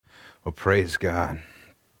Well, praise God.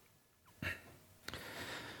 Are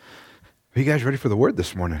you guys ready for the word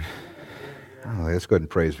this morning? Oh, let's go ahead and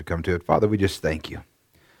pray as we come to it. Father, we just thank you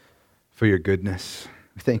for your goodness.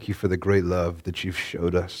 We thank you for the great love that you've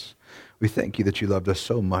showed us. We thank you that you loved us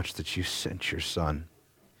so much that you sent your Son.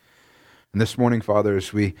 And this morning, Father,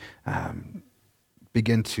 as we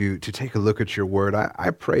begin to take a look at your word, I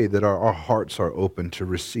pray that our hearts are open to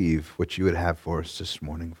receive what you would have for us this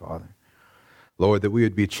morning, Father. Lord, that we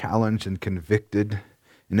would be challenged and convicted,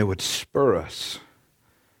 and it would spur us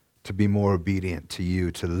to be more obedient to you,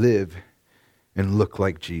 to live and look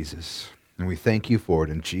like Jesus. And we thank you for it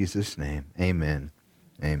in Jesus' name. Amen.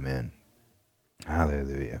 Amen.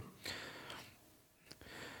 Hallelujah.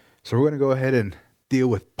 So we're going to go ahead and deal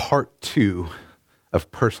with part 2 of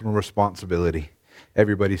personal responsibility.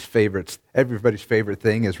 Everybody's favorite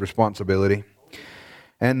thing is responsibility.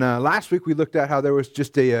 And last week we looked at how there was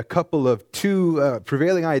just a couple of two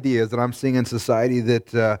prevailing ideas that I'm seeing in society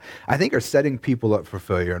that I think are setting people up for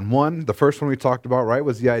failure. And the first one we talked about, right,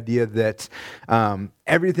 was the idea that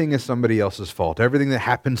everything is somebody else's fault. Everything that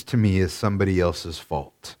happens to me is somebody else's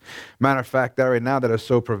fault. Matter of fact, that right now that is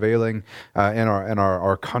so prevailing in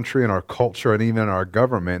our country and our culture and even in our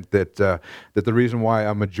government that the reason why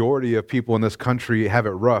a majority of people in this country have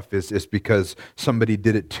it rough is because somebody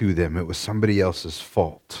did it to them. It was somebody else's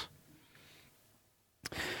fault.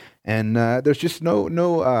 And there's just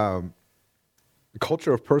no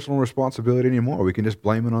culture of personal responsibility anymore. We can just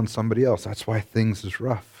blame it on somebody else. That's why things is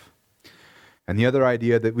rough. And the other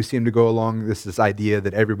idea that we seem to go along this idea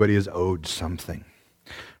that everybody is owed something.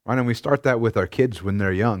 Right, and we start that with our kids when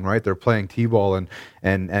they're young, right? They're playing t-ball, and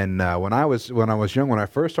when I was young, when I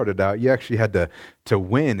first started out, you actually had to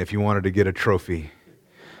win if you wanted to get a trophy.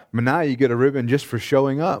 But now you get a ribbon just for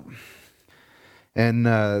showing up. And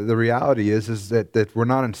the reality is that we're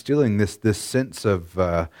not instilling this sense of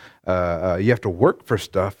you have to work for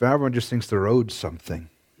stuff. Everyone just thinks they're owed something.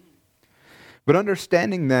 But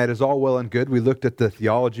understanding that is all well and good. We looked at the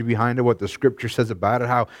theology behind it, what the Scripture says about it,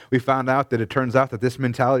 how we found out that it turns out that this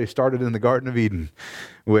mentality started in the Garden of Eden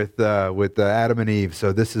with Adam and Eve.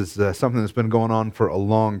 So this is something that's been going on for a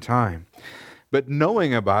long time. But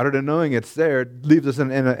knowing about it and knowing it's there leaves us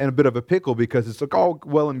in a bit of a pickle because it's all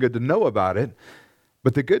well and good to know about it.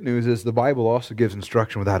 But the good news is the Bible also gives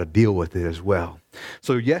instruction with how to deal with it as well.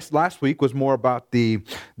 So yes, last week was more about the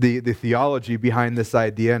theology behind this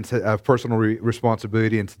idea of personal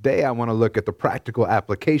responsibility. And today I want to look at the practical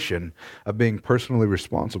application of being personally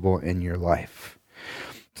responsible in your life.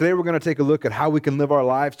 Today we're going to take a look at how we can live our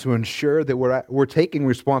lives to ensure that we're taking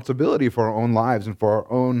responsibility for our own lives and for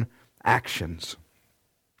our own actions.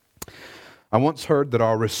 I once heard that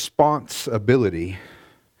our ability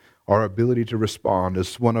to respond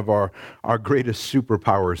is one of our greatest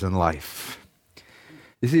superpowers in life.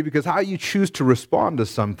 You see, because how you choose to respond to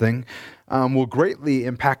something will greatly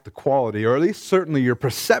impact the quality, or at least certainly your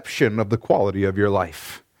perception of the quality of your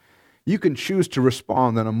life. You can choose to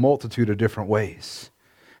respond in a multitude of different ways,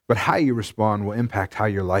 but how you respond will impact how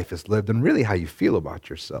your life is lived and really how you feel about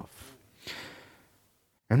yourself.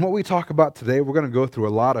 And what we talk about today, we're going to go through a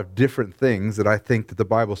lot of different things that I think that the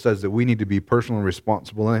Bible says that we need to be personally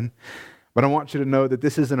responsible in. But I want you to know that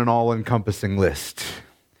this isn't an all-encompassing list.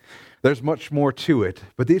 There's much more to it,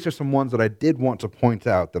 but these are some ones that I did want to point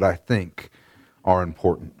out that I think are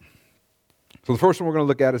important. So the first one we're going to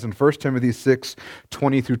look at is in 1 Timothy 6,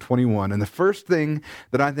 20 through 21. And the first thing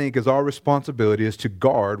that I think is our responsibility is to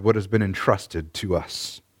guard what has been entrusted to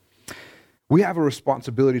us. We have a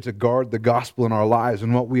responsibility to guard the gospel in our lives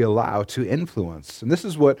and what we allow to influence. And this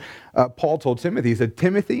is what Paul told Timothy. He said,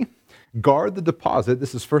 Timothy, guard the deposit.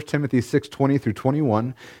 This is 1 Timothy 6, 20 through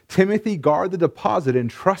 21. Timothy, guard the deposit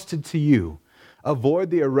entrusted to you. Avoid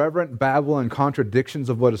the irreverent babble and contradictions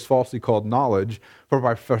of what is falsely called knowledge, for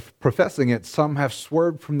by professing it, some have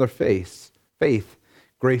swerved from their faith.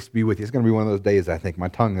 Grace be with you. It's going to be one of those days, I think. My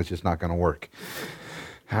tongue is just not going to work.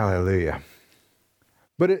 Hallelujah.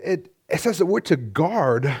 But it says that we're to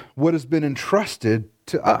guard what has been entrusted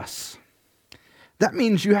to us. That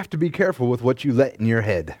means you have to be careful with what you let in your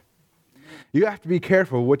head. You have to be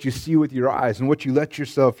careful what you see with your eyes and what you let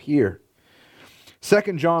yourself hear. 2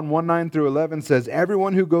 John 1, 9 through 11 says,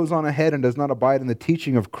 everyone who goes on ahead and does not abide in the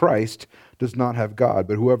teaching of Christ does not have God,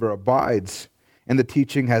 but whoever abides in the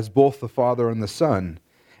teaching has both the Father and the Son.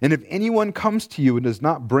 And if anyone comes to you and does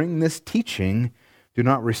not bring this teaching, do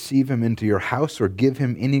not receive him into your house or give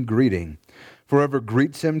him any greeting. For whoever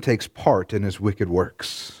greets him takes part in his wicked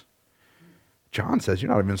works. John says you're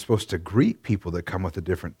not even supposed to greet people that come with a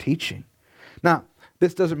different teaching. Now,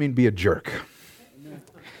 this doesn't mean be a jerk.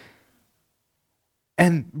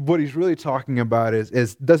 And what he's really talking about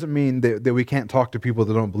is doesn't mean that we can't talk to people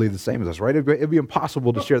that don't believe the same as us, right? It'd be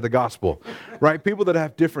impossible to share the gospel, right? People that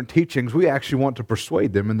have different teachings, we actually want to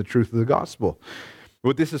persuade them in the truth of the gospel.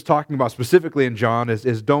 What this is talking about specifically in John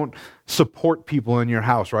is don't support people in your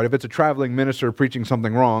house, right? If it's a traveling minister preaching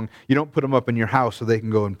something wrong, you don't put them up in your house so they can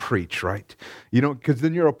go and preach, right? You don't, because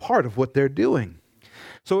then you're a part of what they're doing.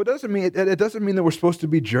 So it doesn't mean that we're supposed to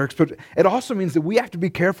be jerks, but it also means that we have to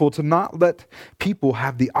be careful to not let people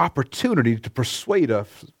have the opportunity to persuade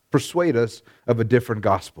us of a different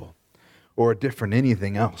gospel or a different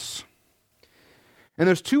anything else. And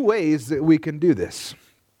there's two ways that we can do this.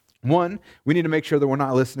 One, we need to make sure that we're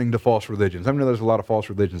not listening to false religions. I know there's a lot of false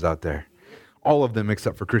religions out there. All of them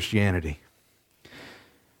except for Christianity.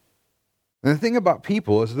 And the thing about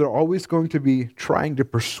people is they're always going to be trying to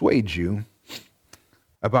persuade you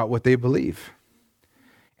about what they believe.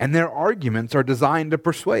 And their arguments are designed to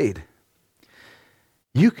persuade.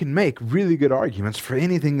 You can make really good arguments for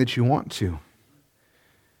anything that you want to.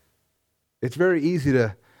 It's very easy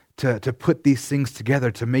to put these things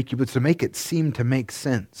together to make it seem to make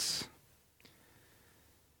sense.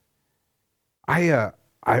 I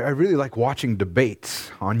really like watching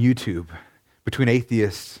debates on YouTube between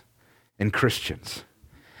atheists and Christians.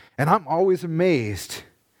 And I'm always amazed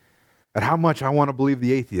at how much I want to believe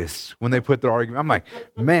the atheists when they put their argument. I'm like,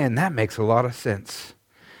 man, that makes a lot of sense.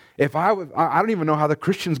 If I don't even know how the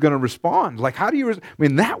Christian's going to respond. Like,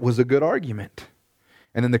 that was a good argument.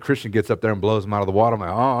 And then the Christian gets up there and blows them out of the water. I'm like,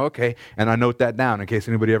 oh, okay. And I note that down in case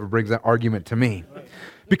anybody ever brings that argument to me.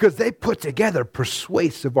 Because they put together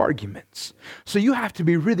persuasive arguments. So you have to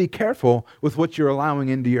be really careful with what you're allowing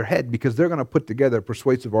into your head because they're going to put together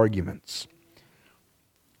persuasive arguments.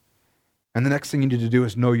 And the next thing you need to do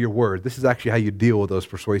is know your word. This is actually how you deal with those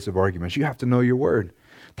persuasive arguments. You have to know your word.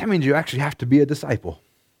 That means you actually have to be a disciple.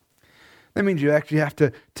 That means you actually have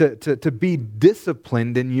to be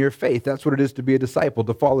disciplined in your faith. That's what it is to be a disciple,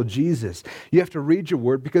 to follow Jesus. You have to read your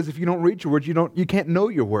word because if you don't read your word, you can't know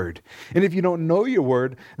your word. And if you don't know your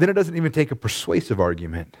word, then it doesn't even take a persuasive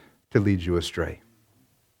argument to lead you astray.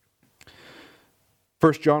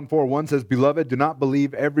 1 John 4:1 says, "Beloved, do not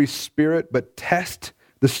believe every spirit, but test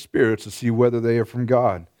the spirits to see whether they are from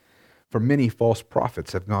God. For many false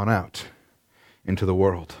prophets have gone out into the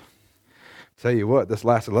world." Tell you what, this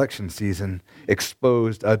last election season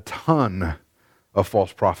exposed a ton of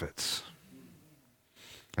false prophets.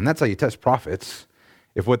 And that's how you test prophets.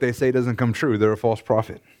 If what they say doesn't come true, they're a false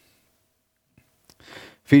prophet.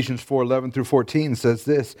 Ephesians 4:11 through 14 says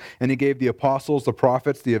this, "And he gave the apostles, the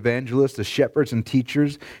prophets, the evangelists, the shepherds, and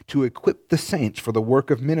teachers to equip the saints for the work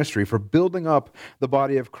of ministry, for building up the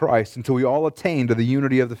body of Christ, until we all attain to the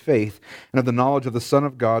unity of the faith and of the knowledge of the Son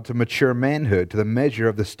of God, to mature manhood, to the measure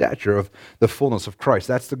of the stature of the fullness of Christ."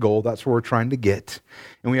 That's the goal. That's where we're trying to get.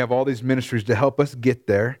 And we have all these ministries to help us get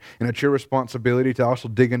there. And it's your responsibility to also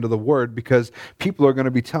dig into the Word because people are going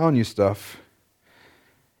to be telling you stuff.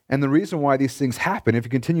 And the reason why these things happen, if you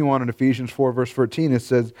continue on in Ephesians 4, verse 14, it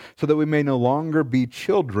says, "So that we may no longer be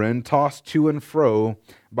children tossed to and fro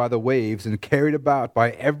by the waves and carried about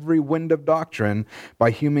by every wind of doctrine,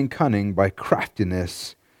 by human cunning, by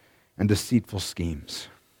craftiness and deceitful schemes."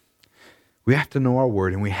 We have to know our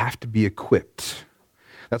word and we have to be equipped.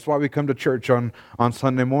 That's why we come to church on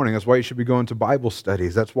Sunday morning. That's why you should be going to Bible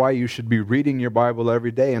studies. That's why you should be reading your Bible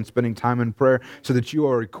every day and spending time in prayer so that you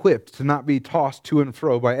are equipped to not be tossed to and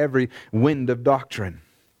fro by every wind of doctrine.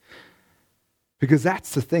 Because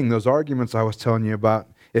that's the thing, those arguments I was telling you about,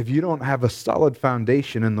 if you don't have a solid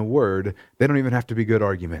foundation in the Word, they don't even have to be good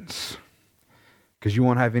arguments. Because you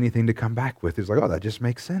won't have anything to come back with. It's like, oh, that just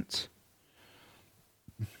makes sense.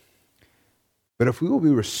 But if we will be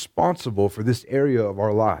responsible for this area of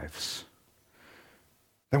our lives,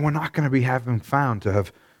 then we're not going to be found to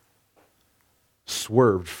have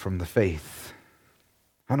swerved from the faith.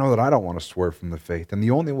 I know that I don't want to swerve from the faith. And the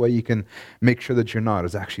only way you can make sure that you're not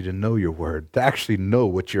is actually to know your word, to actually know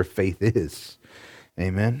what your faith is.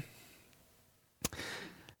 Amen.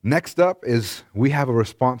 Next up is we have a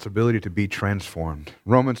responsibility to be transformed.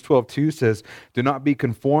 Romans 12:2 says, "Do not be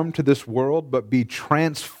conformed to this world, but be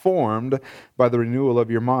transformed by the renewal of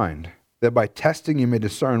your mind, that by testing you may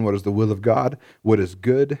discern what is the will of God, what is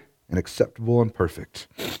good and acceptable and perfect."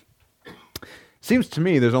 Seems to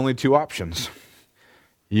me there's only two options.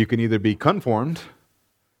 You can either be conformed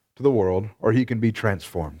to the world or you can be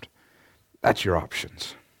transformed. That's your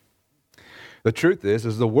options. The truth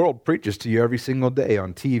is the world preaches to you every single day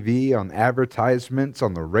on TV, on advertisements,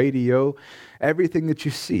 on the radio. Everything that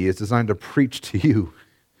you see is designed to preach to you.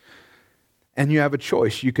 And you have a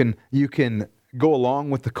choice. You can go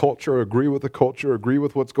along with the culture, agree with the culture, agree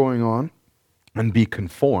with what's going on, and be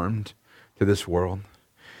conformed to this world.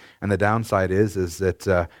 And the downside is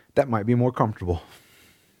that that might be more comfortable.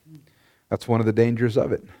 That's one of the dangers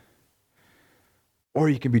of it. Or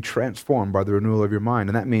you can be transformed by the renewal of your mind.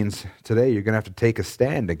 And that means today you're going to have to take a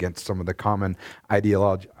stand against some of the common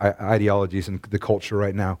ideologies in the culture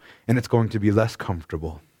right now. And it's going to be less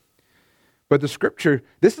comfortable. But the scripture,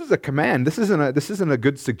 this is a command. This isn't a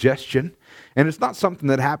good suggestion. And it's not something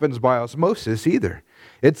that happens by osmosis either.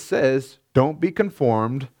 It says, don't be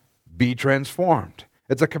conformed, be transformed.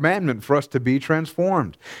 It's a commandment for us to be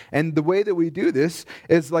transformed. And the way that we do this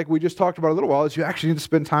is, like we just talked about a little while, is you actually need to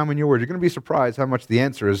spend time in your word. You're going to be surprised how much the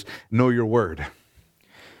answer is know your word.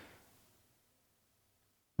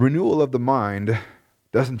 Renewal of the mind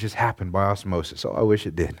doesn't just happen by osmosis. Oh, I wish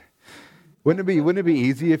it did. Wouldn't it be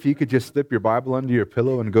easy if you could just slip your Bible under your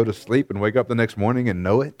pillow and go to sleep and wake up the next morning and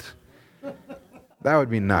know it? That would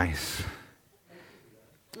be nice.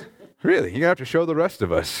 Really, you have to show the rest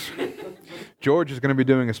of us. George is going to be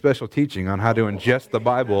doing a special teaching on how to ingest the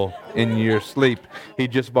Bible in your sleep. He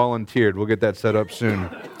just volunteered. We'll get that set up soon.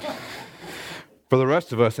 For the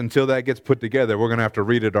rest of us, until that gets put together, we're going to have to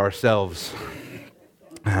read it ourselves.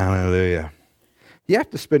 Hallelujah. You have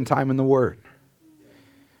to spend time in the Word.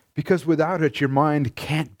 Because without it, your mind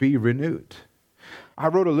can't be renewed. I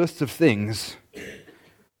wrote a list of things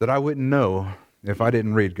that I wouldn't know if I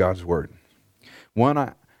didn't read God's Word.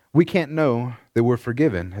 One, we can't know that we're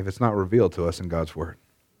forgiven if it's not revealed to us in God's Word.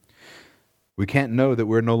 We can't know that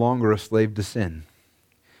we're no longer a slave to sin.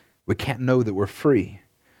 We can't know that we're free.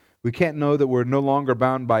 We can't know that we're no longer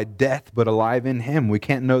bound by death but alive in Him. We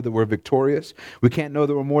can't know that we're victorious. We can't know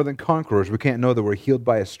that we're more than conquerors. We can't know that we're healed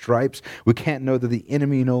by His stripes. We can't know that the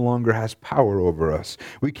enemy no longer has power over us.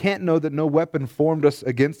 We can't know that no weapon formed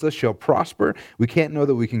against us shall prosper. We can't know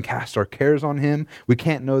that we can cast our cares on Him. We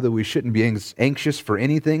can't know that we shouldn't be anxious for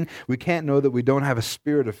anything. We can't know that we don't have a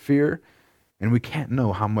spirit of fear. And we can't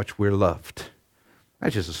know how much we're loved.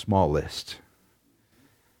 That's just a small list.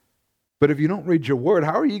 But if you don't read your word,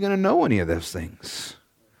 how are you going to know any of those things?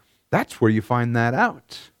 That's where you find that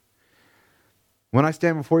out. When I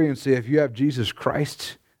stand before you and say, if you have Jesus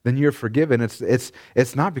Christ, then you're forgiven,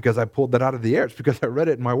 it's not because I pulled that out of the air. It's because I read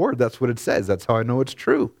it in my word. That's what it says. That's how I know it's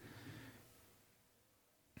true.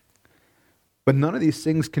 But none of these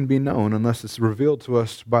things can be known unless it's revealed to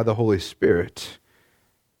us by the Holy Spirit.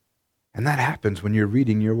 And that happens when you're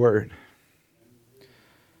reading your word.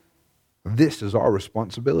 This is our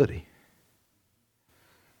responsibility.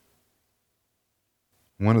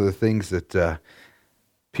 One of the things that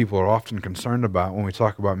people are often concerned about when we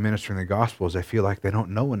talk about ministering the gospel is they feel like they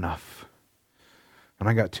don't know enough. And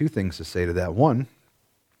I got two things to say to that. One,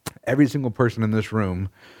 every single person in this room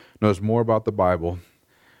knows more about the Bible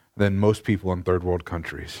than most people in third world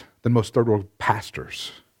countries, than most third world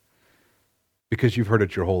pastors, because you've heard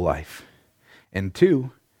it your whole life. And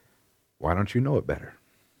two, why don't you know it better?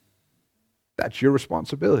 That's your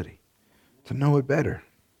responsibility, to know it better.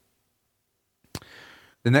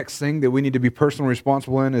 The next thing that we need to be personally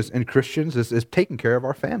responsible in as Christians is taking care of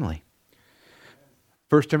our family.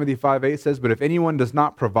 1 Timothy 5:8 says, but if anyone does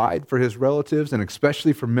not provide for his relatives, and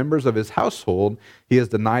especially for members of his household, he has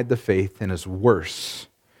denied the faith and is worse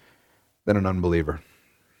than an unbeliever.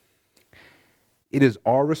 It is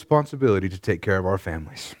our responsibility to take care of our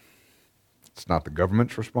families. It's not the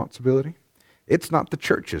government's responsibility. It's not the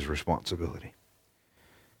church's responsibility.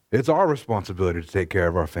 It's our responsibility to take care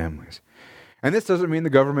of our families. And this doesn't mean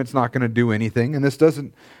the government's not going to do anything, and this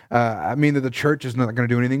doesn't mean that the church is not going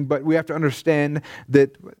to do anything, but we have to understand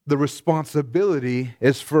that the responsibility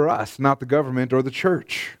is for us, not the government or the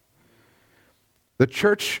church. The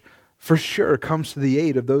church, for sure, comes to the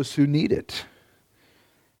aid of those who need it.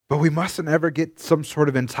 But we mustn't ever get some sort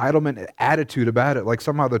of entitlement attitude about it, like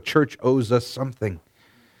somehow the church owes us something.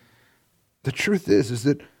 The truth is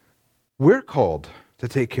that we're called to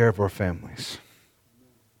take care of our families.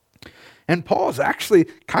 And Paul's actually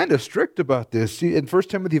kind of strict about this. See, in 1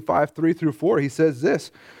 Timothy 5:3-4, he says this,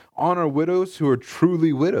 honor widows who are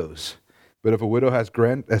truly widows. But if a widow has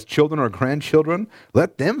children or grandchildren,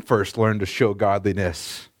 let them first learn to show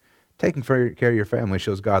godliness. Taking care of your family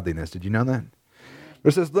shows godliness. Did you know that?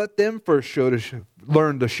 It says, let them first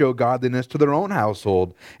learn to show godliness to their own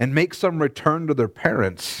household and make some return to their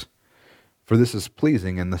parents, for this is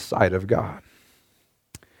pleasing in the sight of God.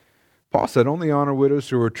 Paul said, only honor widows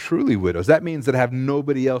who are truly widows. That means that have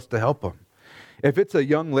nobody else to help them. If it's a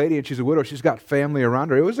young lady and she's a widow, she's got family around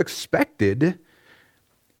her, it was expected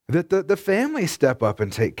that the family step up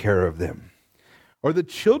and take care of them. Or the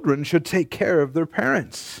children should take care of their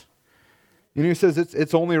parents. He says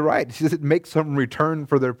it's only right. He says it makes some return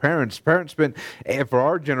for their parents. Parents spend, for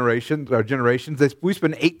our generations, we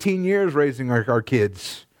spend 18 years raising our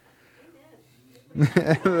kids.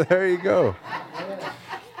 There you go.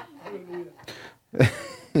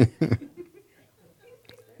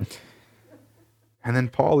 And then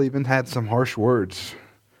Paul even had some harsh words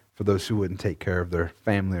for those who wouldn't take care of their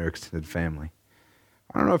family or extended family.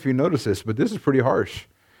 I don't know if you notice this, but this is pretty harsh.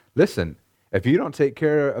 Listen, if you don't take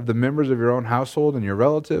care of the members of your own household and your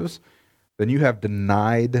relatives, then you have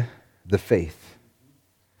denied the faith,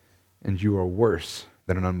 and you are worse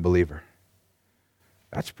than an unbeliever.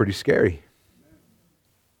 That's pretty scary.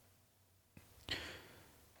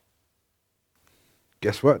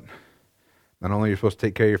 Guess what? Not only are you supposed to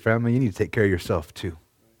take care of your family, you need to take care of yourself too.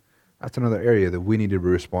 That's another area that we need to be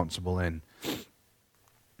responsible in.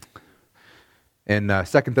 In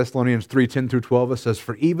 2 Thessalonians 3:10 through 12, it says,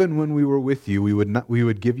 "For even when we were with you, we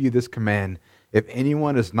would give you this command: if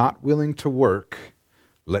anyone is not willing to work,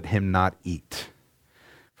 let him not eat.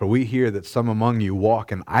 For we hear that some among you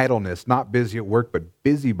walk in idleness, not busy at work, but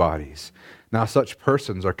busybodies. Now such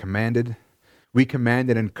persons are commanded. We command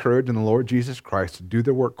and encourage in the Lord Jesus Christ to do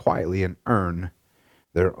their work quietly and earn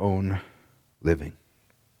their own living."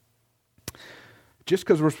 Just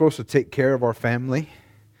because we're supposed to take care of our family,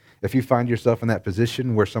 if you find yourself in that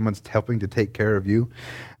position where someone's helping to take care of you,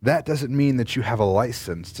 that doesn't mean that you have a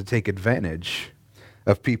license to take advantage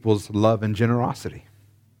of people's love and generosity.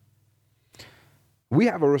 We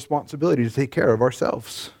have a responsibility to take care of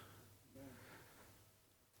ourselves.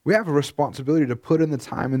 We have a responsibility to put in the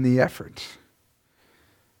time and the effort.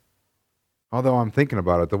 Although I'm thinking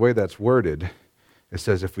about it, the way that's worded, it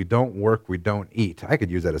says if we don't work, we don't eat. I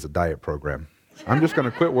could use that as a diet program. I'm just going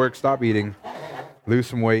to quit work, stop eating, lose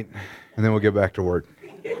some weight, and then we'll get back to work.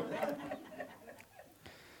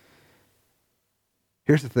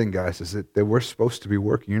 Here's the thing, guys, is that we're supposed to be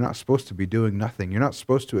working. You're not supposed to be doing nothing. You're not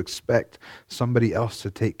supposed to expect somebody else to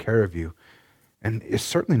take care of you. And it's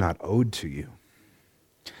certainly not owed to you.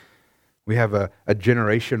 We have a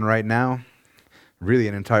generation right now, really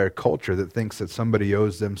an entire culture, that thinks that somebody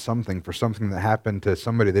owes them something for something that happened to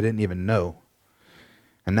somebody they didn't even know.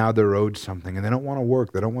 And now they're owed something, and they don't want to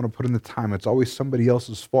work. They don't want to put in the time. It's always somebody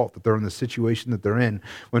else's fault that they're in the situation that they're in,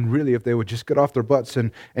 when really if they would just get off their butts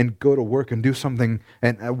and go to work and do something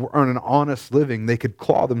and earn an honest living, they could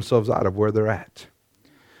claw themselves out of where they're at.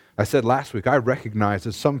 I said last week, I recognize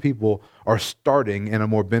that some people are starting in a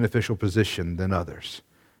more beneficial position than others.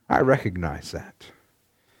 I recognize that.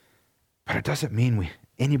 But it doesn't mean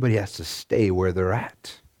anybody has to stay where they're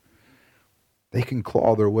at. They can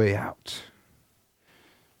claw their way out.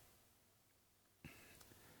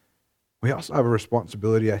 We also have a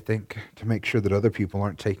responsibility, I think, to make sure that other people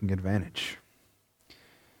aren't taking advantage.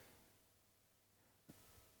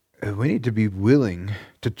 We need to be willing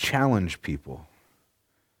to challenge people,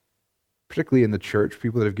 particularly in the church,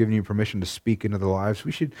 people that have given you permission to speak into their lives.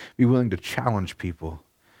 We should be willing to challenge people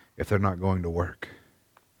if they're not going to work,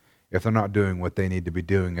 if they're not doing what they need to be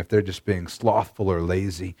doing, if they're just being slothful or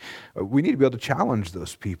lazy. We need to be able to challenge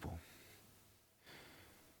those people.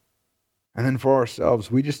 And then for ourselves,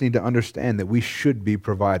 we just need to understand that we should be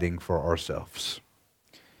providing for ourselves.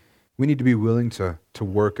 We need to be willing to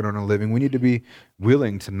work and earn a living. We need to be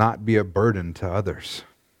willing to not be a burden to others.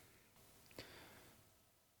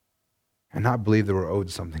 And not believe that we're owed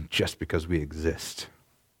something just because we exist.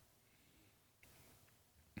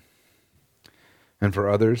 And for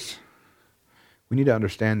others, we need to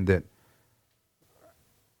understand that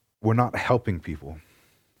we're not helping people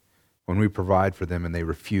when we provide for them and they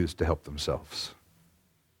refuse to help themselves.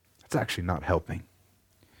 It's actually not helping.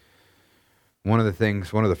 One of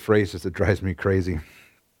the phrases that drives me crazy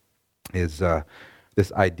is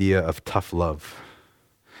this idea of tough love.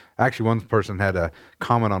 Actually, one person had a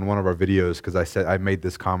comment on one of our videos because I made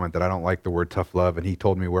this comment that I don't like the word tough love, and he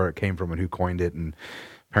told me where it came from and who coined it, and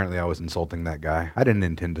apparently I was insulting that guy. I didn't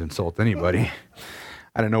intend to insult anybody.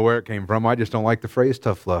 I don't know where it came from. I just don't like the phrase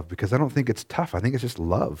tough love because I don't think it's tough. I think it's just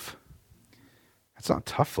love. It's not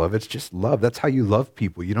tough love, it's just love. That's how you love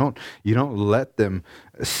people. You don't let them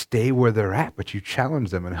stay where they're at, but you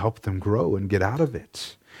challenge them and help them grow and get out of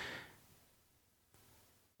it.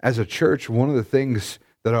 As a church, one of the things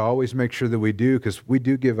that I always make sure that we do, because we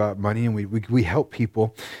do give out money and we help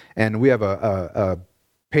people, and we have a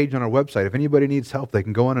page on our website. If anybody needs help, they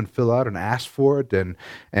can go on and fill out and ask for it,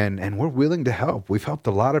 and we're willing to help. We've helped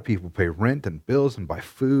a lot of people pay rent and bills and buy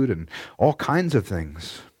food and all kinds of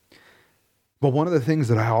things. But one of the things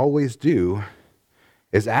that I always do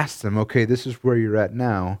is ask them, okay, this is where you're at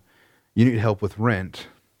now. You need help with rent.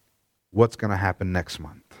 What's going to happen next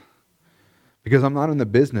month? Because I'm not in the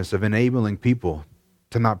business of enabling people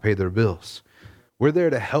to not pay their bills. We're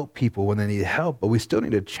there to help people when they need help, but we still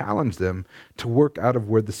need to challenge them to work out of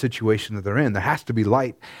where the situation that they're in. There has to be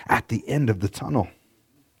light at the end of the tunnel.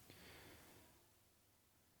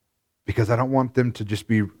 Because I don't want them to just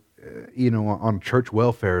be, on church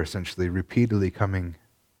welfare, essentially, repeatedly coming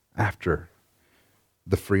after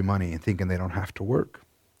the free money and thinking they don't have to work.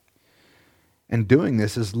 And doing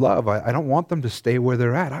this is love. I don't want them to stay where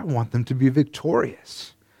they're at. I want them to be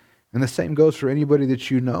victorious. And the same goes for anybody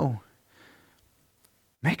that you know.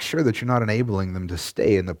 Make sure that you're not enabling them to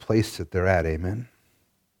stay in the place that they're at. Amen.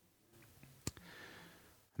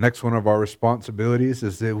 Next one of our responsibilities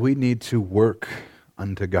is that we need to work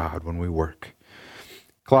unto God when we work.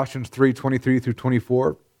 Colossians 3:23 through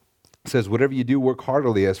 24 says, "Whatever you do, work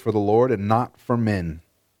heartily as for the Lord and not for men,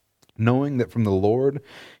 knowing that from the Lord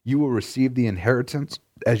you will receive the inheritance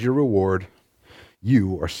as your reward.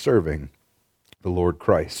 You are serving the Lord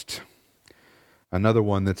Christ." Another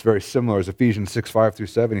one that's very similar is Ephesians 6:5 through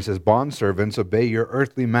 7. He says, "Bondservants, obey your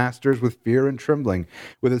earthly masters with fear and trembling,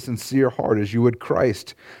 with a sincere heart as you would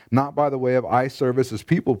Christ, not by the way of eye service as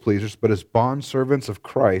people pleasers, but as bondservants of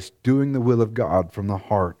Christ, doing the will of God from the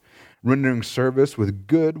heart, rendering service with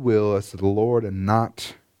good will as to the Lord and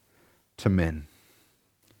not to men."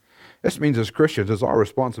 This means as Christians, it's our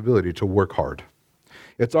responsibility to work hard.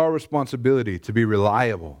 It's our responsibility to be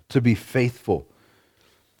reliable, to be faithful.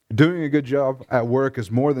 Doing a good job at work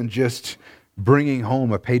is more than just bringing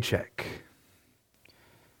home a paycheck.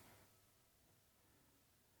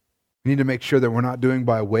 We need to make sure that we're not doing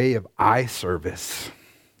by way of eye service.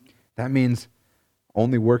 That means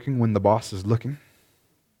only working when the boss is looking.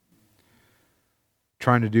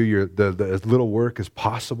 Trying to do as little work as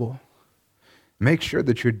possible. Make sure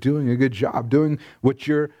that you're doing a good job, doing what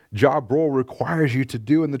your job role requires you to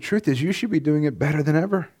do. And the truth is, you should be doing it better than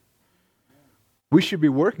ever. We should be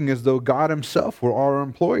working as though God himself were our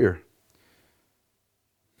employer.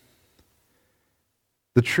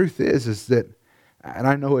 The truth is that, and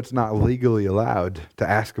I know it's not legally allowed to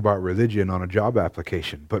ask about religion on a job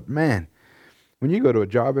application, but man, when you go to a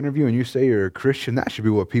job interview and you say you're a Christian, that should be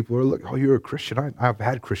what people are looking. Oh, you're a Christian? I've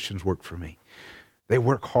had Christians work for me. They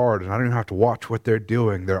work hard, and I don't even have to watch what they're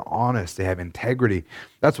doing. They're honest. They have integrity.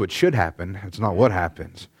 That's what should happen. It's not what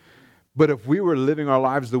happens. But if we were living our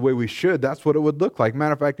lives the way we should, that's what it would look like.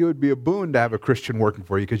 Matter of fact, it would be a boon to have a Christian working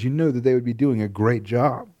for you because you know that they would be doing a great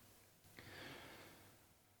job.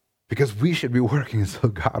 Because we should be working as though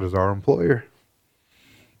God is our employer.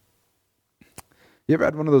 You ever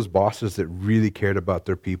had one of those bosses that really cared about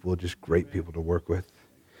their people, just great people to work with?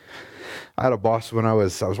 I had a boss when I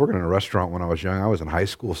was working in a restaurant when I was young. I was in high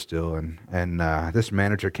school still, and this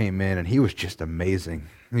manager came in, and he was just amazing.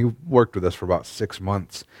 He worked with us for about 6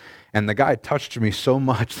 months. And the guy touched me so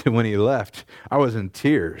much that when he left, I was in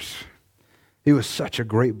tears. He was such a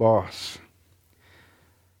great boss.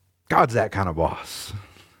 God's that kind of boss.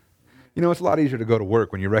 You know, it's a lot easier to go to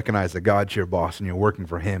work when you recognize that God's your boss and you're working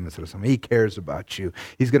for him instead of something. He cares about you.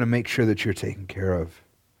 He's going to make sure that you're taken care of.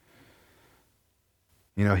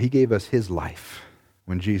 You know, he gave us his life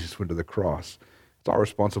when Jesus went to the cross. It's our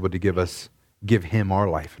responsibility to give him our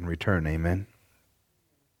life in return. Amen.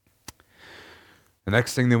 The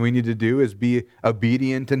next thing that we need to do is be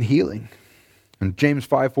obedient and healing. In James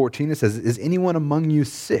 5:14 it says, "Is anyone among you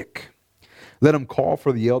sick? Let him call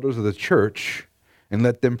for the elders of the church and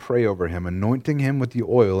let them pray over him, anointing him with the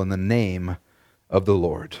oil in the name of the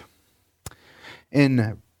Lord."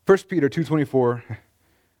 In 1 Peter 2:24,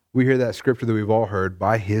 we hear that scripture that we've all heard,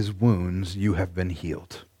 "By his wounds you have been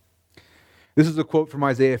healed." This is a quote from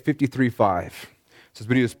Isaiah 53:5. It says,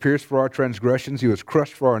 "But he was pierced for our transgressions, he was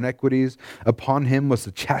crushed for our iniquities. Upon him was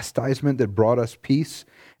the chastisement that brought us peace,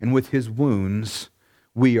 and with his wounds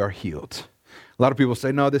we are healed." A lot of people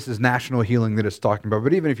say, no, this is national healing that it's talking about.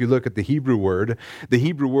 But even if you look at the Hebrew word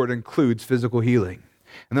includes physical healing.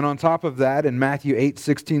 And then on top of that, in Matthew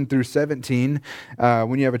 8:16 through 17,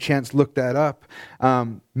 when you have a chance, look that up.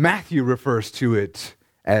 Matthew refers to it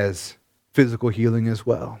as physical healing as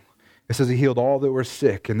well. It says he healed all that were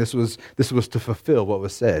sick, and this was to fulfill what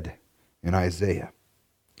was said in Isaiah.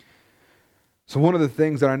 So one of the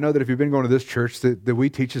things that I know that if you've been going to this church that we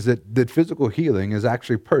teach is that physical healing is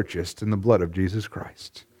actually purchased in the blood of Jesus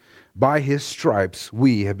Christ. By his stripes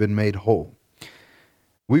we have been made whole.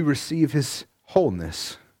 We receive his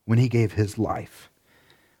wholeness when he gave his life.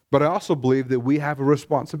 But I also believe that we have a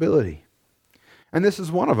responsibility. And this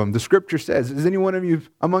is one of them. The scripture says, "Is anyone of you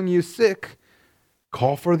among you sick?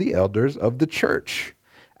 Call for the elders of the church.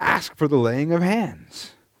 Ask for the laying of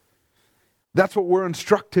hands." That's what we're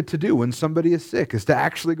instructed to do when somebody is sick, is to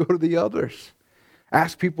actually go to the elders.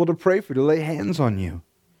 Ask people to pray for you, to lay hands on you.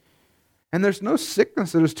 And there's no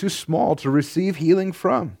sickness that is too small to receive healing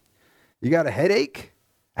from. You got a headache?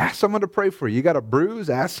 Ask someone to pray for you. You got a bruise?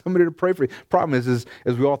 Ask somebody to pray for you. Problem is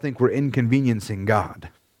we all think we're inconveniencing God.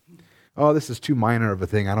 Oh, this is too minor of a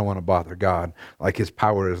thing. I don't want to bother God. Like his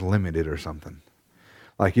power is limited or something.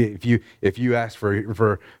 Like if you ask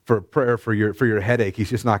for prayer for your headache, he's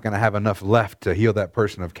just not going to have enough left to heal that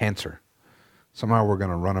person of cancer. Somehow we're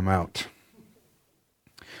going to run him out.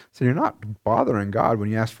 So you're not bothering God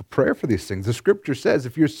when you ask for prayer for these things. The scripture says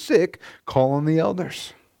if you're sick, call on the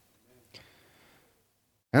elders.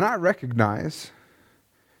 And I recognize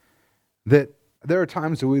that there are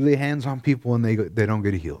times that we lay hands on people and they don't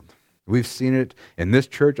get healed. We've seen it in this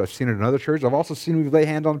church. I've seen it in other churches. I've also seen we've laid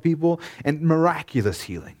hands on people and miraculous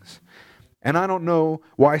healings. And I don't know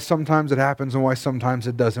why sometimes it happens and why sometimes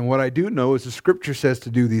it doesn't. What I do know is the scripture says to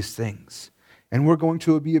do these things. And we're going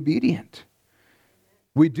to be obedient.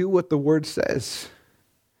 We do what the word says.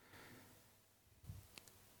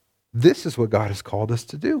 This is what God has called us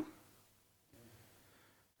to do.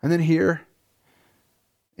 And then here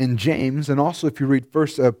in James, and also if you read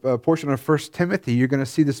a portion of 1 Timothy, you're going to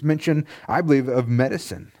see this mention, I believe, of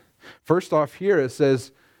medicine. First off here, it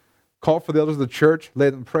says, call for the elders of the church, lay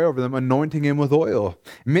them, pray over them, anointing him with oil.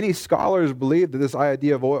 Many scholars believe that this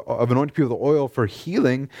idea of anointing people with oil for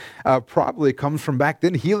healing probably comes from back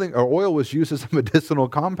then. Healing or oil was used as a medicinal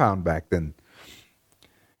compound back then.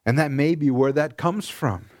 And that may be where that comes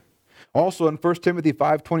from. Also in 1 Timothy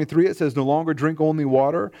 5:23, it says, no longer drink only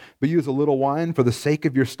water, but use a little wine for the sake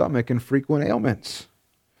of your stomach and frequent ailments.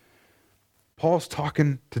 Paul's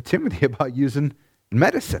talking to Timothy about using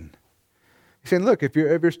medicine. He's saying, look, if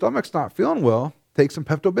your stomach's not feeling well, take some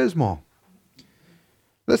Pepto-Bismol.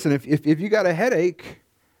 Listen, if you got a headache,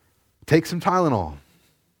 take some Tylenol.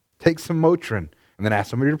 Take some Motrin, and then ask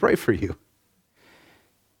somebody to pray for you.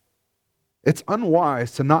 It's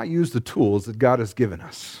unwise to not use the tools that God has given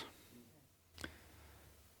us.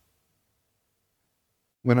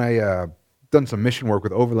 When I done some mission work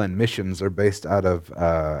with Overland Missions, they're based out of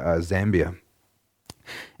Zambia.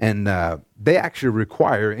 And they actually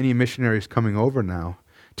require any missionaries coming over now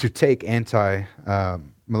to take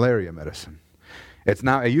anti-malaria medicine.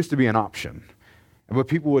 It used to be an option. But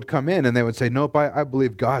people would come in and they would say, nope, I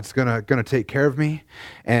believe God's gonna take care of me.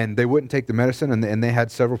 And they wouldn't take the medicine, and they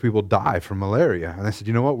had several people die from malaria. And I said,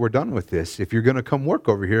 you know what, we're done with this. If you're going to come work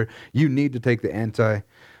over here, you need to take the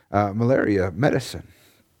anti-malaria medicine.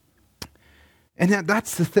 And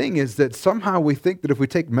that's the thing, is that somehow we think that if we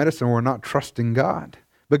take medicine, we're not trusting God.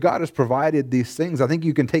 But God has provided these things. I think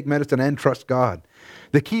you can take medicine and trust God.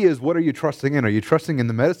 The key is, what are you trusting in? Are you trusting in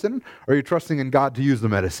the medicine, or are you trusting in God to use the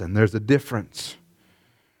medicine? There's a difference.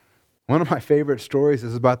 One of my favorite stories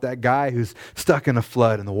is about that guy who's stuck in a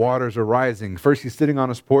flood and the waters are rising. First he's sitting on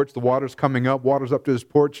his porch, the water's coming up, water's up to his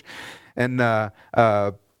porch, and the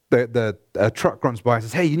truck runs by and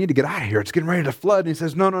says, hey, you need to get out of here. It's getting ready to flood. And he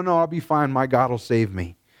says, no, I'll be fine. My God will save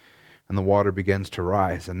me. And the water begins to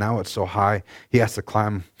rise. And now it's so high, he has to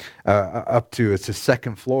climb up to, it's his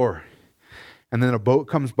second floor. And then a boat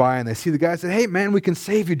comes by and they see the guy and say, hey, man, we can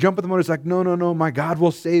save you. Jump in the motor. He's like, no, my God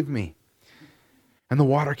will save me. And the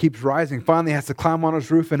water keeps rising. Finally, he has to climb on his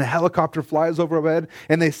roof, and a helicopter flies overhead.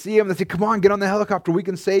 And they see him. They say, come on, get on the helicopter. We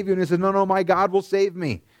can save you. And he says, no, my God will save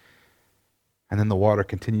me. And then the water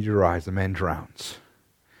continues to rise. The man drowns.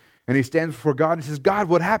 And he stands before God and says, God,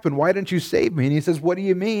 what happened? Why didn't you save me? And he says, what do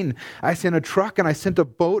you mean? I sent a truck, and I sent a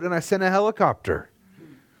boat, and I sent a helicopter.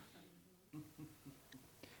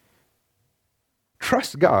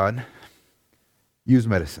 Trust God. Use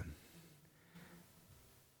medicine.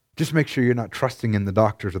 Just make sure you're not trusting in the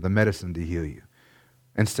doctors or the medicine to heal you.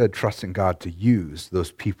 Instead, trusting God to use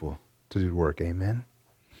those people to do work. Amen?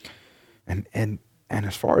 And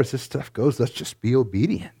as far as this stuff goes, let's just be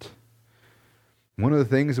obedient. One of the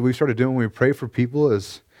things that we started doing when we pray for people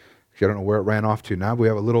is, I don't know where it ran off to now, but we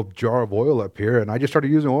have a little jar of oil up here, and I just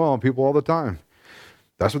started using oil on people all the time.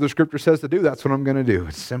 That's what the scripture says to do. That's what I'm going to do.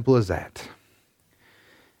 It's simple as that.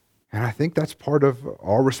 And I think that's part of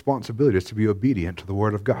our responsibility, is to be obedient to the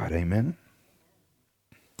word of God. Amen?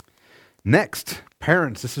 Next,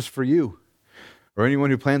 parents, this is for you, or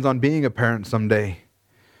anyone who plans on being a parent someday.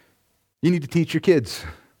 You need to teach your kids.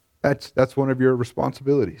 That's one of your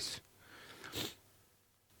responsibilities.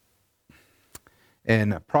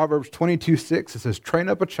 In Proverbs 22:6, it says, train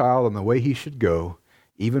up a child in the way he should go.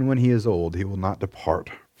 Even when he is old, he will not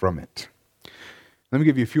depart from it. Let me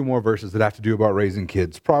give you a few more verses that have to do about raising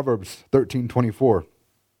kids. Proverbs 13:24.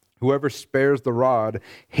 Whoever spares the rod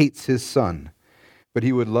hates his son, but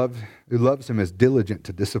who loves him is diligent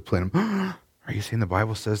to discipline him. Are you saying the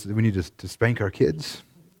Bible says that we need to spank our kids?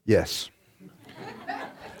 Yes.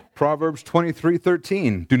 Proverbs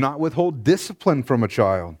 23:13. Do not withhold discipline from a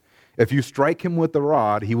child. If you strike him with the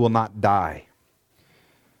rod, he will not die.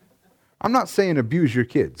 I'm not saying abuse your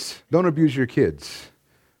kids. Don't abuse your kids.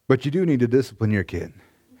 But you do need to discipline your kid.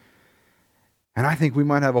 And I think we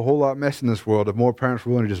might have a whole lot mess in this world if more parents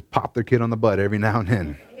were willing to just pop their kid on the butt every now and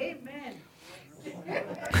then.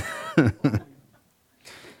 Amen.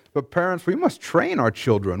 But parents, we must train our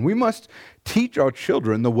children. We must teach our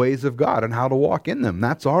children the ways of God and how to walk in them.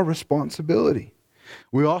 That's our responsibility.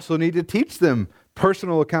 We also need to teach them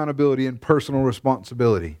personal accountability and personal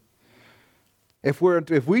responsibility. If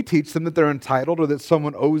we teach them that they're entitled or that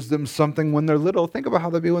someone owes them something when they're little, think about how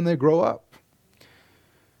they'll be when they grow up.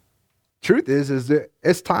 Truth is that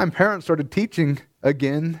it's time parents started teaching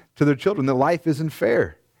again to their children that life isn't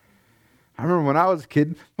fair. I remember when I was a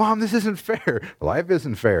kid, Mom, this isn't fair. Life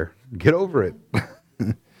isn't fair. Get over it.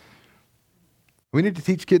 We need to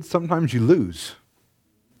teach kids sometimes you lose.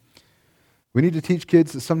 We need to teach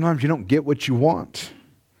kids that sometimes you don't get what you want.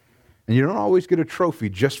 And you don't always get a trophy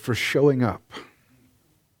just for showing up.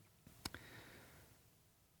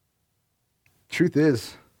 Truth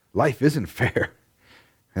is, life isn't fair.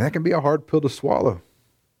 And that can be a hard pill to swallow.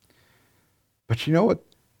 But you know what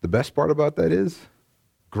the best part about that is?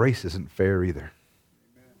 Grace isn't fair either.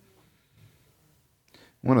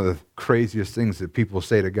 One of the craziest things that people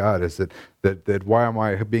say to God is that why am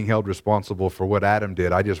I being held responsible for what Adam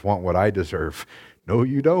did? I just want what I deserve. No,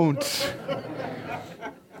 you don't.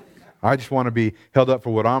 I just want to be held up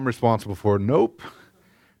for what I'm responsible for. Nope,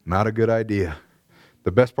 not a good idea.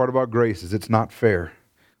 The best part about grace is it's not fair.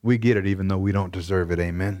 We get it even though we don't deserve it.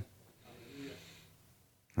 Amen.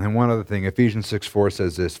 And one other thing, Ephesians 6:4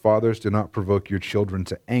 says this, Fathers, do not provoke your children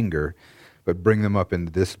to anger, but bring them up in the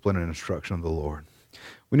discipline and instruction of the Lord.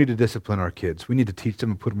 We need to discipline our kids. We need to teach them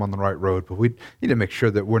and put them on the right road, but we need to make sure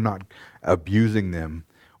that we're not abusing them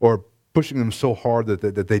or pushing them so hard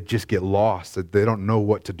that they just get lost, that they don't know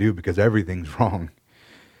what to do because everything's wrong.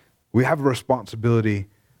 We have a responsibility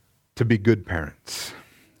to be good parents.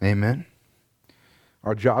 Amen?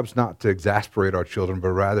 Our job's not to exasperate our children, but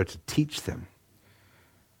rather to teach them.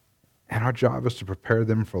 And our job is to prepare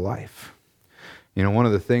them for life. You know, one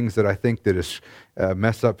of the things that I think that is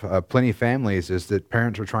mess up plenty of families is that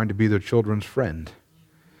parents are trying to be their children's friend.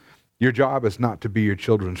 Your job is not to be your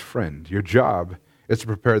children's friend. Your job is to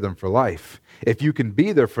prepare them for life. If you can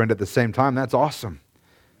be their friend at the same time, that's awesome.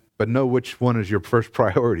 But know which one is your first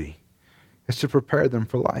priority. It's to prepare them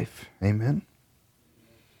for life. Amen?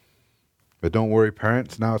 But don't worry,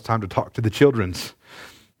 parents. Now it's time to talk to the children's.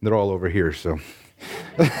 They're all over here, so...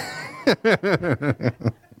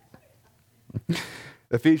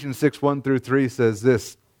 Ephesians 6:1-3 says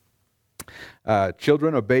this,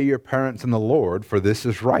 Children, obey your parents in the Lord, for this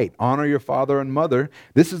is right. Honor your father and mother.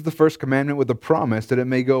 This is the first commandment with a promise that it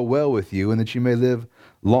may go well with you and that you may live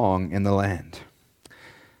long in the land.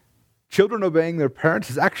 Children obeying their parents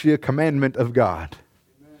is actually a commandment of God.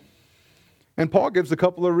 Amen. And Paul gives a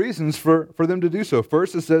couple of reasons for them to do so.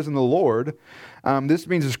 First, it says in the Lord. This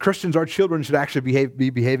means as Christians, our children should actually be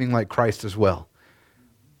behaving like Christ as well.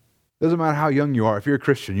 Doesn't matter how young you are. If you're a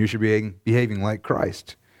Christian, you should be behaving like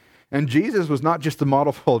Christ. And Jesus was not just the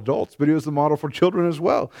model for adults, but he was the model for children as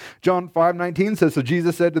well. John 5:19 says, So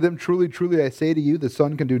Jesus said to them, Truly, truly, I say to you, the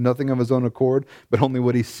Son can do nothing of his own accord, but only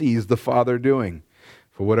what he sees the Father doing.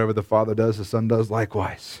 For whatever the Father does, the Son does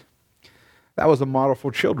likewise. That was a model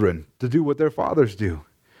for children, to do what their fathers do.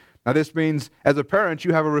 Now this means, as a parent,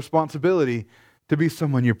 you have a responsibility to be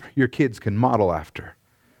someone your kids can model after,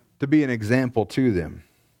 to be an example to them.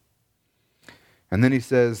 And then he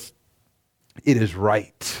says, it is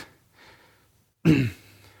right. He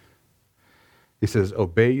says,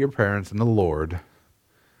 obey your parents in the Lord,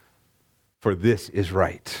 for this is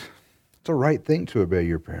right. It's a right thing to obey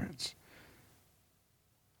your parents.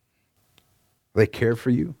 They care for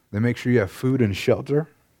you. They make sure you have food and shelter.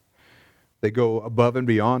 They go above and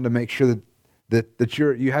beyond to make sure that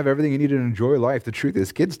you have everything you need to enjoy life. The truth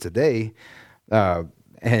is, kids today,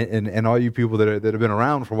 and all you people that have been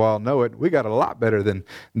around for a while know it, we got a lot better than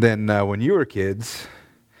when you were kids.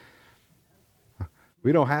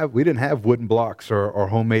 We didn't have wooden blocks or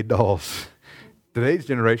homemade dolls. Today's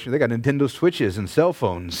generation, they got Nintendo Switches and cell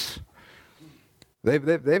phones.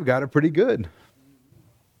 They've got it pretty good.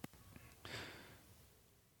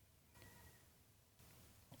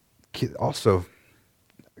 Also,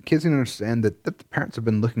 kids need to understand that the parents have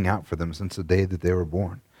been looking out for them since the day that they were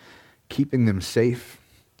born, keeping them safe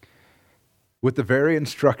with the very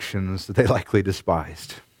instructions that they likely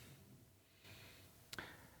despised.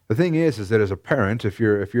 The thing is that as a parent, if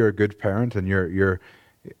you're a good parent and you're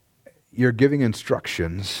giving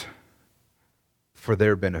instructions for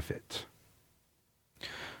their benefit,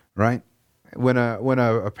 right? When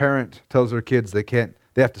a parent tells their kids they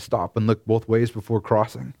have to stop and look both ways before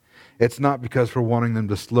crossing, it's not because we're wanting them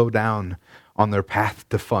to slow down on their path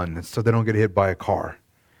to fun so they don't get hit by a car.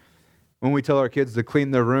 When we tell our kids to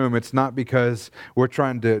clean their room, it's not because we're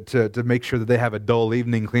trying to make sure that they have a dull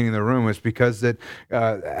evening cleaning their room. It's because that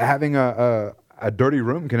having a dirty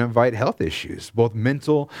room can invite health issues, both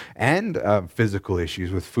mental and physical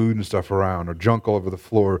issues with food and stuff around or junk all over the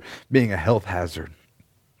floor being a health hazard.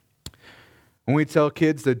 When we tell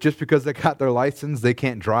kids that just because they got their license, they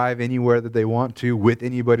can't drive anywhere that they want to with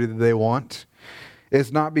anybody that they want,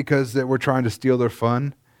 it's not because that we're trying to steal their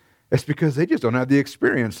fun. It's because they just don't have the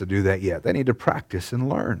experience to do that yet. They need to practice and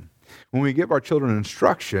learn. When we give our children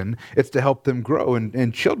instruction, it's to help them grow.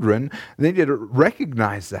 And children, they need to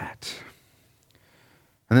recognize that.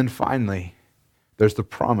 And then finally, there's the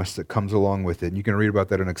promise that comes along with it. And you can read about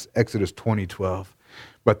that in Exodus 20:12.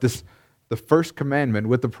 But the first commandment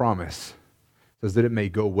with the promise says that it may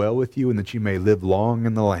go well with you and that you may live long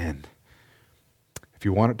in the land. If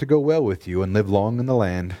you want it to go well with you and live long in the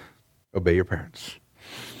land, obey your parents.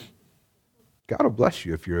 God will bless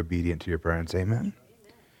you if you're obedient to your parents. Amen?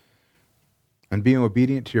 And being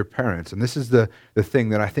obedient to your parents, and this is the thing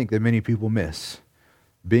that I think that many people miss.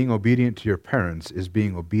 Being obedient to your parents is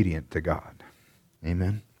being obedient to God.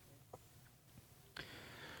 Amen?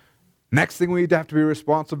 Next thing we have to be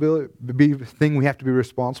responsible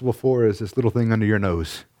for is this little thing under your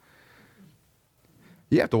nose.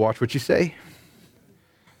 You have to watch what you say.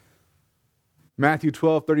 Matthew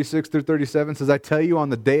 12:36-37 says, I tell you, on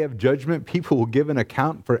the day of judgment, people will give an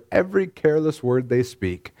account for every careless word they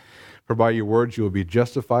speak. For by your words you will be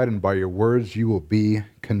justified, and by your words you will be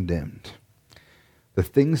condemned. The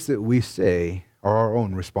things that we say are our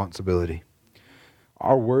own responsibility.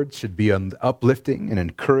 Our words should be uplifting and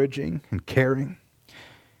encouraging and caring,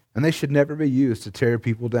 and they should never be used to tear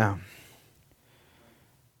people down.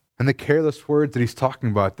 And the careless words that he's talking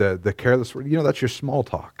about, the careless word, that's your small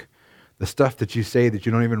talk. The stuff that you say that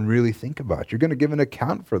you don't even really think about. You're going to give an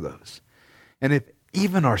account for those. And if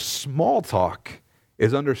even our small talk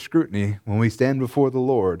is under scrutiny when we stand before the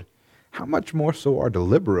Lord, how much more so our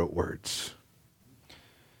deliberate words?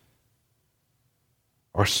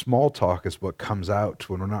 Our small talk is what comes out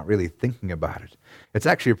when we're not really thinking about it. It's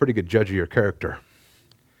actually a pretty good judge of your character.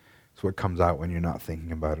 It's what comes out when you're not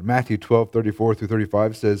thinking about it. Matthew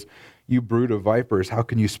 12:34-35 says, You brood of vipers, how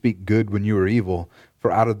can you speak good when you are evil? For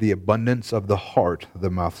out of the abundance of the heart the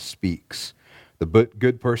mouth speaks. The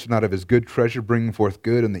good person out of his good treasure brings forth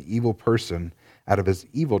good, and the evil person out of his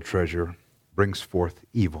evil treasure brings forth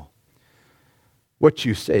evil. What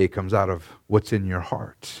you say comes out of what's in your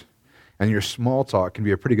heart. And your small talk can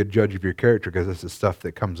be a pretty good judge of your character because it's the stuff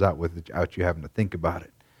that comes out without you having to think about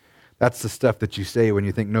it. That's the stuff that you say when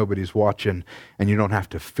you think nobody's watching and you don't have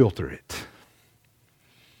to filter it.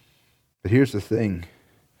 But here's the thing.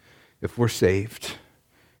 If we're saved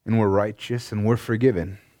and we're righteous and we're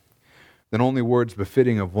forgiven, then only words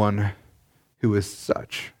befitting of one who is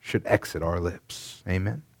such should exit our lips.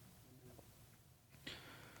 Amen?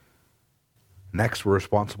 Next, we're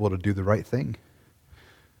responsible to do the right thing.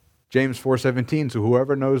 James 4:17, so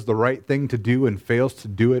whoever knows the right thing to do and fails to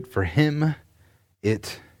do it, for him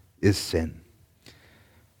it is sin.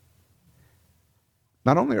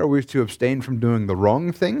 Not only are we to abstain from doing the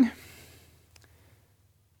wrong thing,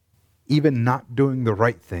 even not doing the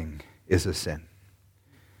right thing is a sin.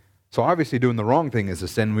 So obviously doing the wrong thing is a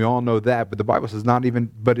sin. We all know that, but the Bible says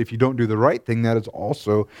but if you don't do the right thing, that is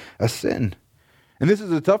also a sin. And this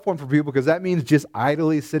is a tough one for people because that means just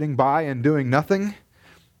idly sitting by and doing nothing.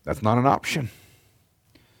 That's not an option.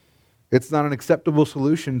 It's not an acceptable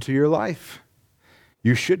solution to your life.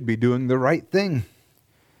 You should be doing the right thing.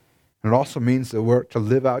 And it also means that we're to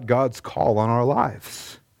live out God's call on our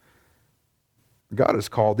lives. God has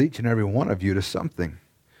called each and every one of you to something.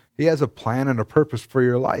 He has a plan and a purpose for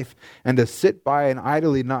your life. And to sit by and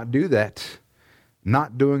idly not do that,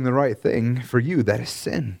 not doing the right thing for you, that is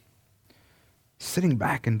sin. Sitting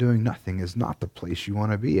back and doing nothing is not the place you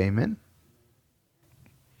want to be. Amen?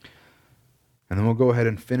 And then we'll go ahead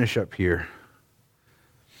and finish up here.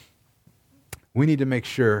 We need to make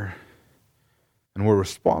sure, and we're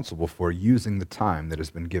responsible for using the time that has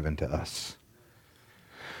been given to us.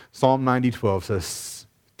 Psalm 90:12 says,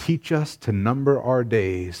 teach us to number our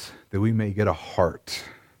days that we may get a heart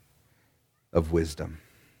of wisdom.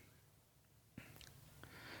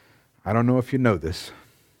 I don't know if you know this,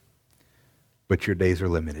 but your days are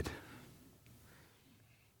limited.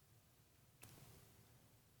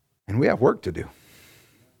 And we have work to do.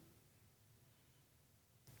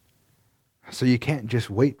 So you can't just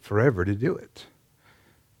wait forever to do it.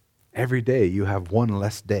 Every day you have one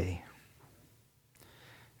less day.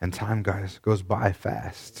 And time, guys, goes by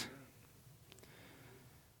fast.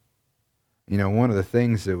 You know, one of the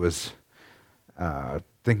things that was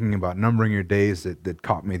thinking about numbering your days that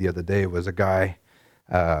caught me the other day was a guy,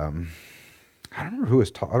 I don't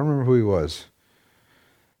remember who he was,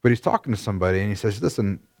 but he's talking to somebody and he says,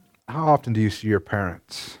 listen, how often do you see your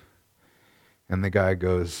parents? And the guy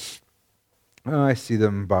goes, oh, I see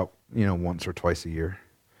them about, once or twice a year.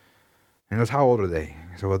 And he goes, how old are they?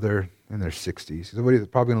 He said, well, they're in their 60s. He said, well, he's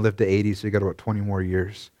probably going to live to 80, so you got about 20 more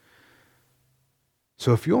years.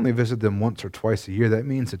 So if you only visit them once or twice a year, that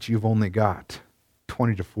means that you've only got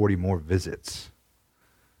 20 to 40 more visits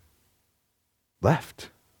left.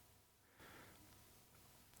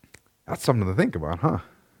 That's something to think about, huh?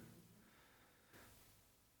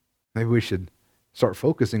 Maybe we should start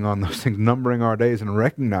focusing on those things, numbering our days and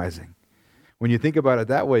recognizing. When you think about it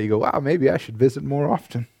that way, you go, wow, maybe I should visit more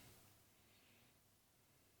often.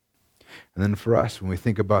 And then for us, when we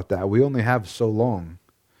think about that, we only have so long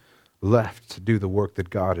left to do the work that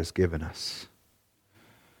God has given us.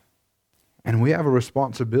 And we have a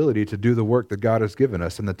responsibility to do the work that God has given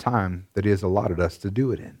us in the time that He has allotted us to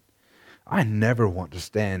do it in. I never want to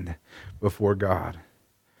stand before God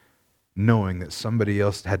knowing that somebody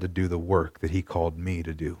else had to do the work that He called me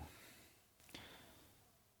to do.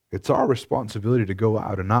 It's our responsibility to go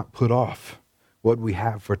out and not put off what we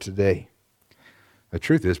have for today. The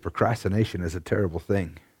truth is, procrastination is a terrible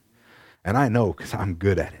thing. And I know because I'm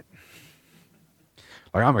good at it.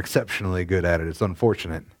 Like, I'm exceptionally good at it. It's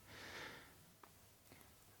unfortunate.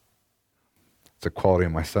 It's a quality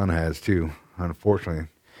my son has too, unfortunately.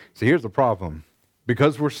 So here's the problem.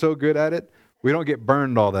 Because we're so good at it, we don't get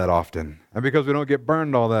burned all that often. And because we don't get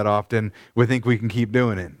burned all that often, we think we can keep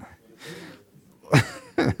doing it.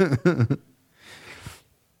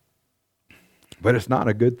 But it's not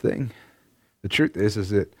a good thing. The truth is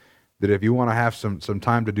that if you want to have some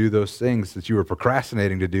time to do those things that you were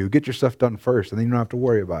procrastinating to do, get your stuff done first, and then you don't have to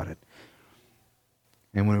worry about it.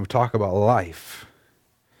 And when we talk about life,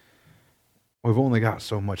 we've only got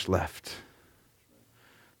so much left.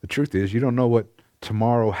 The truth is, you don't know what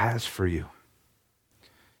tomorrow has for you.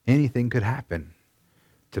 Anything could happen.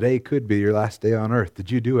 Today could be your last day on earth. Did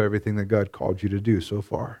you do everything that God called you to do so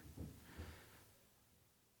far?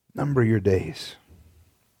 Number your days.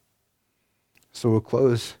 So we'll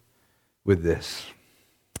close with this.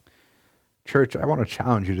 Church, I want to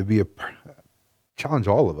challenge you to challenge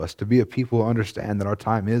all of us to be a people who understand that our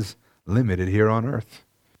time is limited here on earth.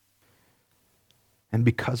 And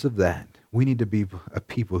because of that, we need to be a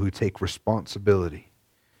people who take responsibility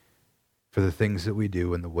for the things that we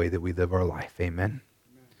do and the way that we live our life. Amen?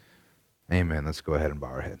 Amen. Let's go ahead and bow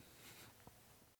our head.